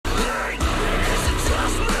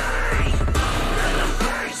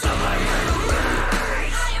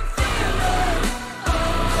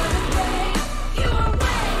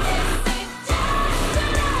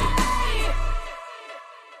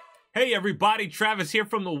everybody, Travis here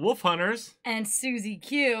from the Wolf HunterZ. And Suzi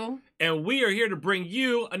Q. And we are here to bring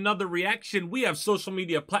you another reaction. We have social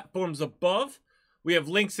media platforms above. We have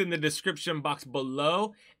links in the description box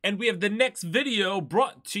below. And we have the next video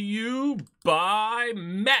brought to you by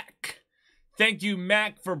Mac. Thank you,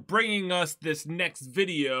 Mac, for bringing us this next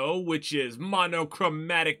video, which is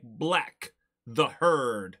Monochromatic Black, the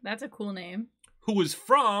Herd. That's a cool name. Who is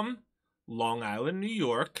from Long Island, New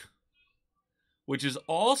York, which is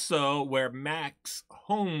also where Mac's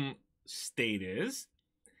home state is.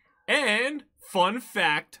 And fun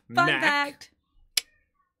fact, Mac,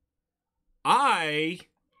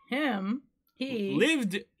 he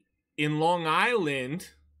lived in Long Island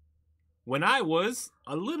when I was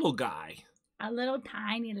a little guy. A little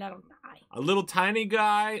tiny little guy. A little tiny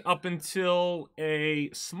guy up until a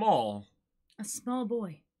small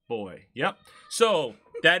boy. Yep. So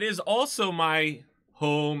that is also my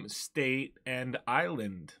home state and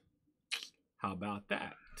island. How about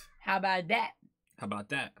that? How about that? How about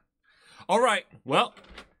that? All right. Well,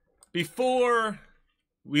 before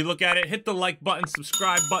we look at it, hit the like button,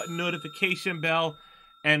 subscribe button, notification bell,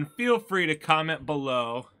 and feel free to comment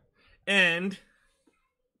below. And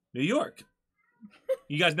New York.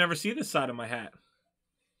 You guys never see this side of my hat.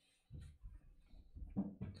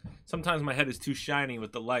 Sometimes my head is too shiny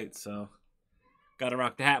with the light, so gotta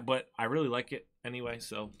rock the hat, but I really like it anyway,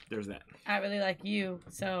 so there's that. I really like you,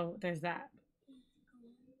 so there's that.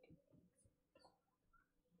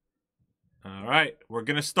 All right, we're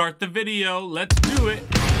gonna start the video. Let's do it.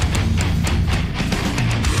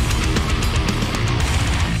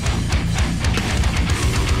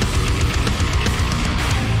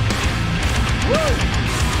 Woo!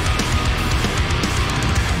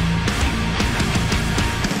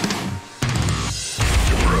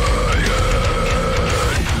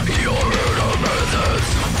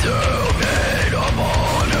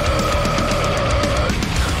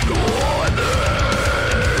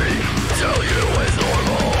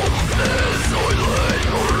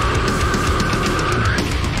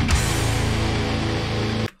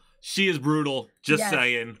 She is brutal, just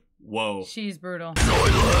saying. Whoa. She's brutal.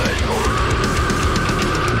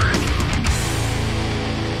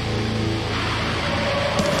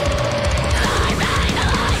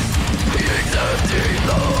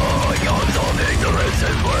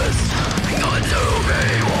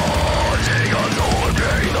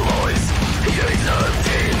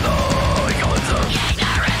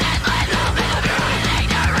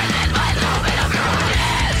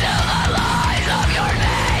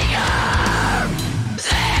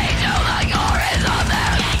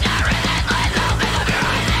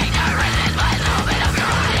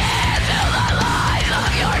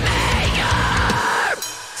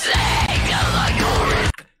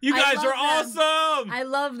 You guys are awesome! I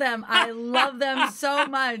love them. I love them so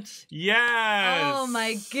much. Yes! Oh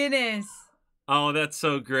my goodness. Oh, that's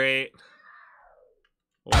so great.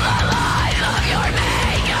 The lies of your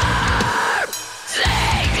maker.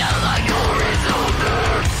 Sing till the chorus over.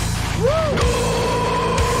 Woo!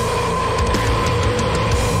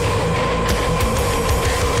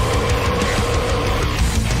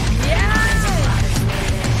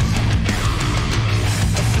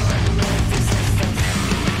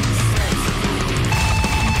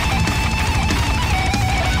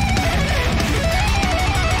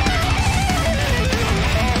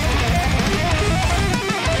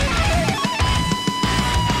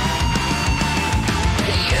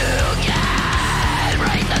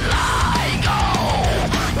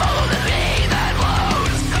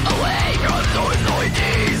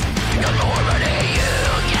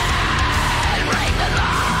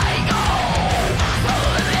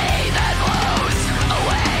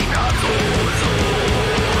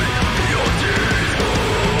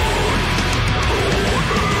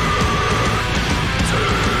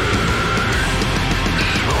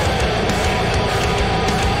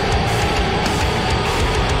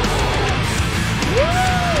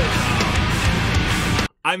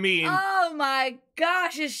 I mean... Oh my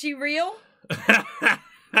gosh, is she real? That's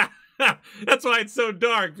why it's so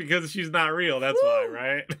dark, because she's not real. That's why,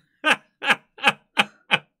 right?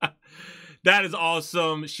 That is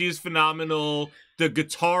awesome. She's phenomenal. The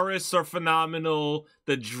guitarists are phenomenal.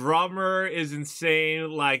 The drummer is insane.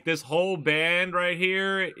 Like, this whole band right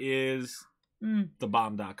here is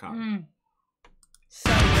thebomb.com.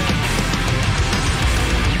 So good.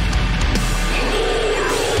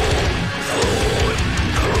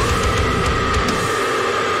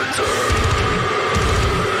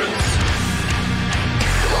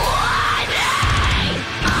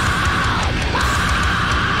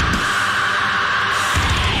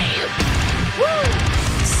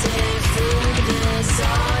 Safe through the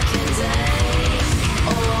dark and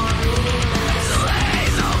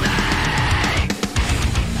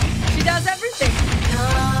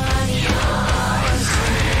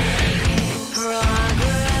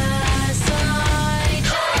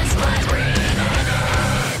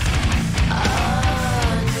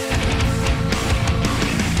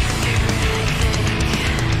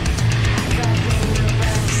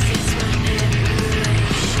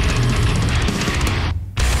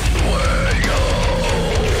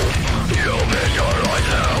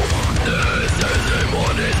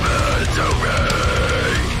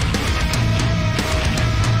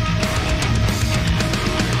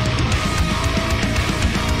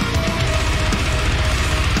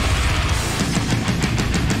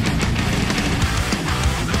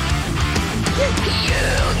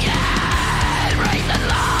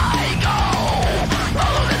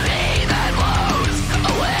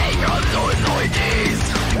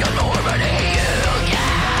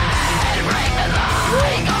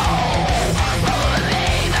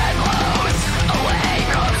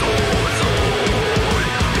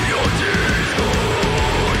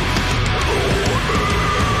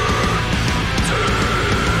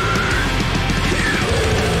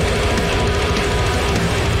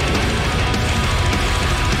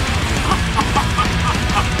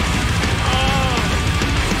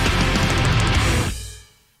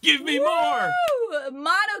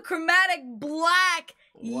monochromatic black.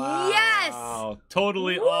 Wow. Yes.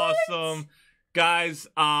 Totally What? awesome. Guys,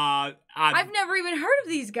 I've never even heard of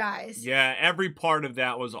these guys. yeah, every part of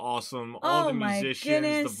that was awesome. All Oh the my musicians,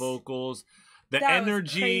 goodness. the vocals, the That was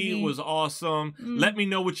energy crazy. was awesome. Mm. Let me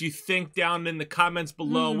know what you think down in the comments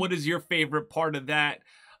below. Mhm. What is your favorite part of that?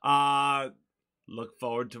 Look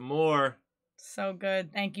forward to more. So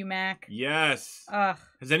good. Thank you, Mac. Yes. Ugh.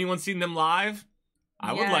 Has anyone seen them live?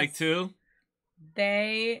 I would like Yes. to.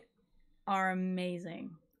 They are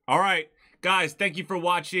amazing. All right. Guys, thank you for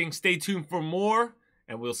watching. Stay tuned for more,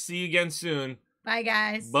 and we'll see you again soon. Bye,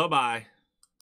 guys. Bye-bye.